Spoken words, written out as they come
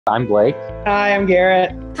I'm Blake. Hi, I'm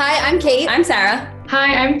Garrett. Hi, I'm Kate. I'm Sarah.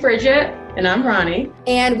 Hi, I'm Bridget. And I'm Ronnie.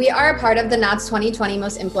 And we are a part of the Knott's 2020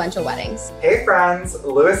 Most Influential Weddings. Hey friends,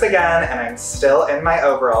 Lewis again, and I'm still in my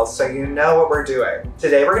overalls, so you know what we're doing.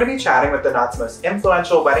 Today we're going to be chatting with the Knott's Most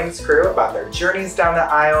Influential Weddings crew about their journeys down the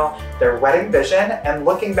aisle, their wedding vision, and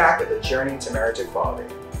looking back at the journey to marriage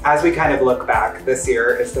equality. As we kind of look back, this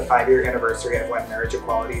year is the 5-year anniversary of when marriage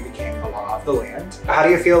equality became a law of the land. How do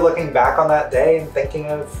you feel looking back on that day and thinking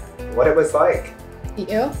of what it was like?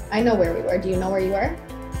 You? I know where we were. Do you know where you were?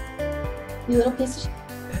 You little piece of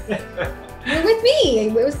shit. You were with me.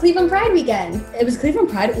 It was Cleveland Pride weekend. It was Cleveland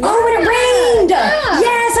Pride. Oh, and it rained! Yeah.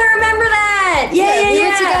 Yes, I remember that! Yeah. We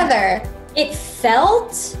were together. It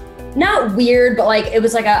felt not weird, but like it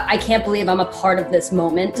was like a I can't believe I'm a part of this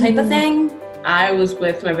moment type of thing. I was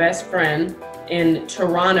with my best friend in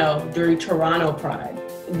Toronto during Toronto Pride.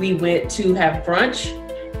 We went to have brunch,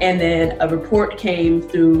 and then a report came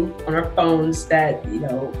through on our phones that,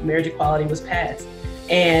 marriage equality was passed.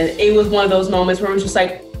 And it was one of those moments where it was just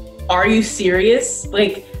like, are you serious?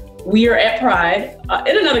 Like, we are at Pride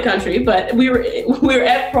in another country, but we were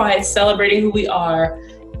at Pride celebrating who we are.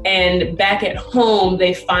 And back at home,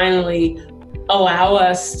 they finally allow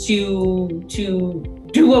us to do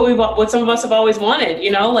what some of us have always wanted,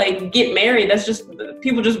 like get married. That's just,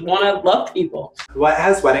 people just want to love people. What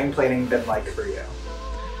has wedding planning been like for you?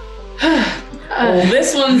 Well,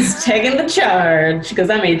 this one's taking the charge because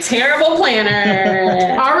I'm a terrible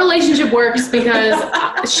planner. Our relationship works because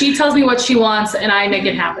she tells me what she wants and I make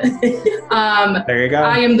it happen. There you go.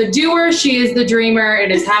 I am the doer, she is the dreamer.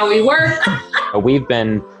 It is how we work. We've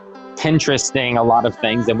been Pinteresting a lot of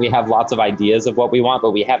things, and we have lots of ideas of what we want,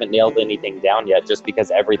 but we haven't nailed anything down yet just because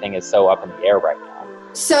everything is so up in the air right now.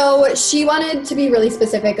 So she wanted to be really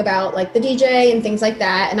specific about like the DJ and things like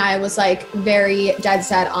that. And I was like very dead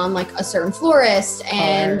set on like a certain florist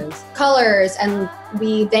and colors. And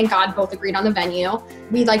we, thank God, both agreed on the venue.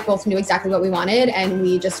 We like both knew exactly what we wanted, and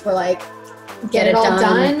we just were like, get it all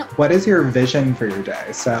done. What is your vision for your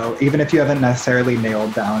day? So even if you haven't necessarily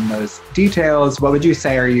nailed down those details, what would you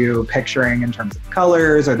say are you picturing in terms of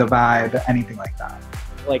colors or the vibe, anything like that?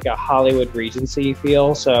 Like a Hollywood Regency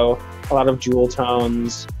feel, so a lot of jewel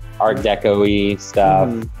tones. Art Deco-y stuff.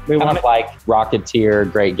 We kind want of like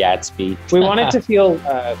Rocketeer, Great Gatsby. We want it to feel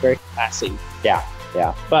very classy. Yeah.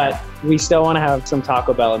 But we still want to have some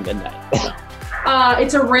Taco Bell at midnight.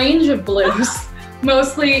 It's a range of blues.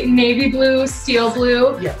 Mostly navy blue, steel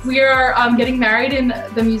blue. Yes. We are getting married in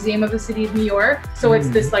the Museum of the City of New York. So it's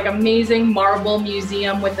this like amazing marble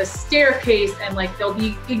museum with a staircase, and like there'll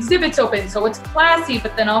be exhibits open. So it's classy,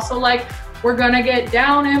 but then also like we're gonna get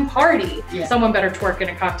down and party. Yeah. Someone better twerk in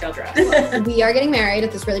a cocktail dress. We are getting married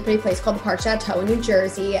at this really pretty place called the Park Chateau in New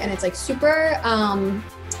Jersey. And it's like super,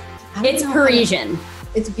 It's Parisian.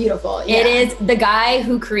 It's beautiful. Yeah. It is. The guy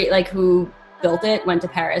who built it went to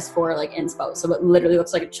Paris for like inspo, so it literally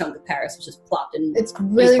looks like a chunk of Paris was just plopped in. It's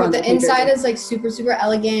really, the inside is like super, super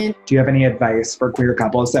elegant. Do you have any advice for queer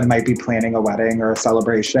couples that might be planning a wedding or a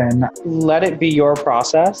celebration? Let it be your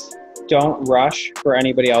process. Don't rush for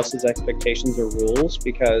anybody else's expectations or rules,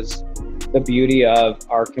 because the beauty of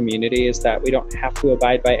our community is that we don't have to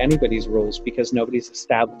abide by anybody's rules because nobody's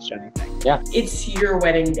established anything. Yeah. It's your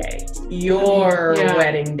wedding day. Your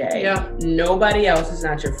wedding day. Yeah. Nobody else. Is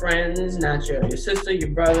not your friends, not your sister,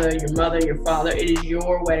 your brother, your mother, your father. It is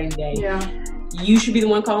your wedding day. Yeah. You should be the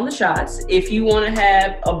one calling the shots. If you want to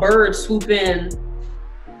have a bird swoop in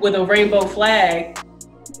with a rainbow flag,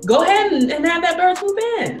 go ahead and have that bird swoop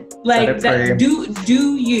in. Like that,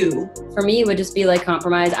 do you. For me, it would just be like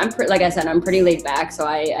compromise. Like I said, I'm pretty laid back, so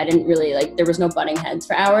I didn't really there was no butting heads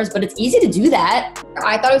for hours, but it's easy to do that.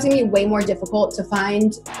 I thought it was gonna be way more difficult to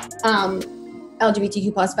find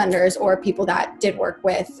LGBTQ plus vendors or people that did work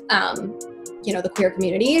with the queer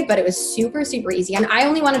community, but it was super, super easy. And I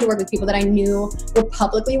only wanted to work with people that I knew were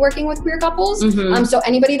publicly working with queer couples. So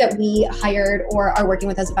anybody that we hired or are working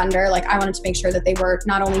with as a vendor, like I wanted to make sure that they were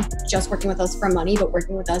not only just working with us for money, but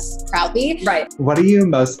working with us proudly. Right. What are you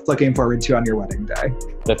most looking forward to on your wedding day?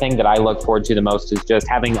 The thing that I look forward to the most is just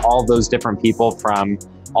having all those different people from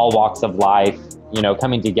all walks of life,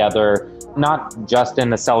 coming together, not just in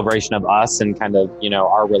the celebration of us and kind of,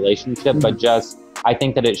 our relationship, but just I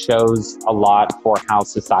think that it shows a lot for how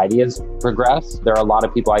society has progressed. There are a lot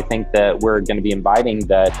of people I think that we're going to be inviting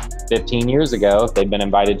that 15 years ago, if they'd been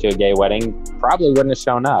invited to a gay wedding, probably wouldn't have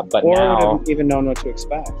shown up. But or now, wouldn't have even known what to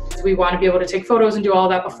expect. We want to be able to take photos and do all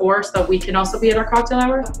that before so that we can also be at our cocktail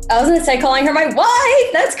hour. I was going to say calling her my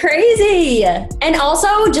wife. That's crazy. And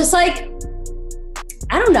also just like,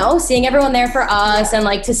 I don't know, seeing everyone there for us and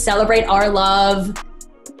like to celebrate our love.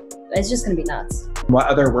 It's just going to be nuts. What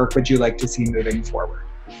other work would you like to see moving forward?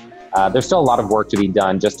 There's still a lot of work to be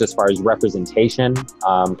done just as far as representation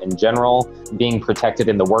in general, being protected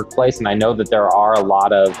in the workplace. And I know that there are a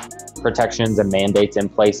lot of protections and mandates in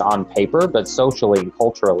place on paper, but socially and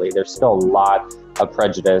culturally, there's still a lot of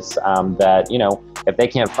prejudice that, you know, if they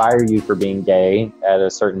can't fire you for being gay at a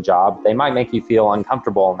certain job, they might make you feel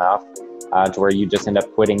uncomfortable enough to where you just end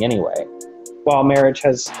up quitting anyway. While marriage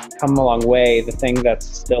has come a long way, the thing that's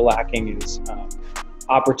still lacking is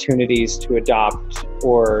opportunities to adopt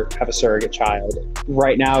or have a surrogate child.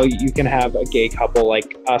 Right now, you can have a gay couple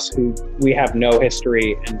like us who we have no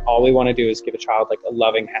history, and all we want to do is give a child like a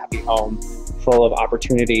loving, happy home full of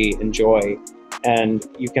opportunity and joy. And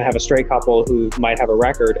you can have a straight couple who might have a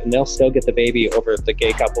record and they'll still get the baby over the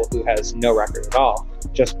gay couple who has no record at all,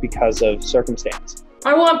 just because of circumstance.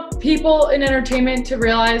 I want people in entertainment to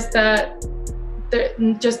realize that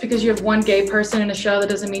just because you have one gay person in a show, that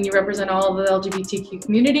doesn't mean you represent all of the LGBTQ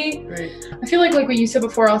community. Right. I feel like what you said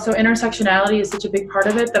before, also intersectionality is such a big part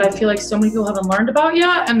of it that I feel like so many people haven't learned about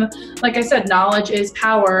yet. And like I said, knowledge is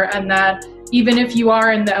power, and that even if you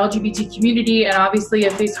are in the LGBT community and obviously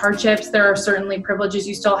have faced hardships, there are certainly privileges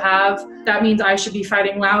you still have. That means I should be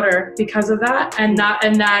fighting louder because of that, and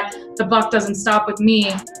that the buck doesn't stop with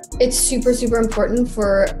me. It's super, super important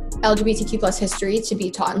for LGBTQ plus history to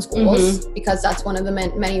be taught in schools, because that's one of the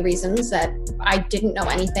many reasons that I didn't know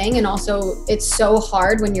anything. And also it's so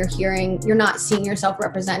hard when you're not seeing yourself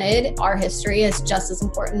represented. Our history is just as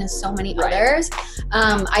important as so many others.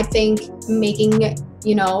 I think making,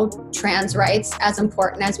 you know, trans rights as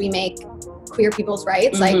important as we make queer people's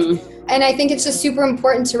rights, and I think it's just super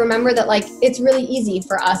important to remember that, like, it's really easy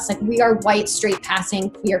for us, like, we are white, straight passing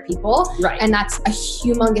queer people, and that's a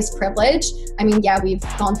humongous privilege. I mean, yeah, we've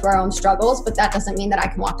gone through our own struggles, but that doesn't mean that I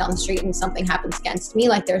can walk down the street and something happens against me.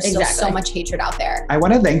 Like, there's still so much hatred out there. I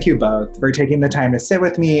want to thank you both for taking the time to sit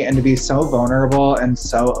with me and to be so vulnerable and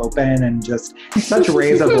so open and just such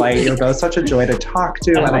rays of light. You're both such a joy to talk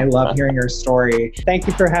to, and I love hearing your story. Thank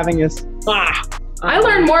you for having us. I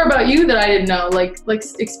learned more about you that I didn't know, like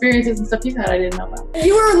experiences and stuff you've had I didn't know about.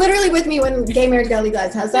 You were literally with me when gay marriage got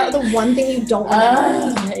legalized. How's that the one thing you don't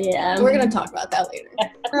remember? Yeah. We're going to talk about that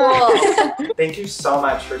later. Thank you so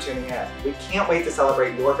much for tuning in. We can't wait to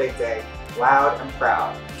celebrate your big day, loud and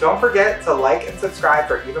proud. Don't forget to like and subscribe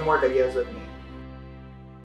for even more videos with me.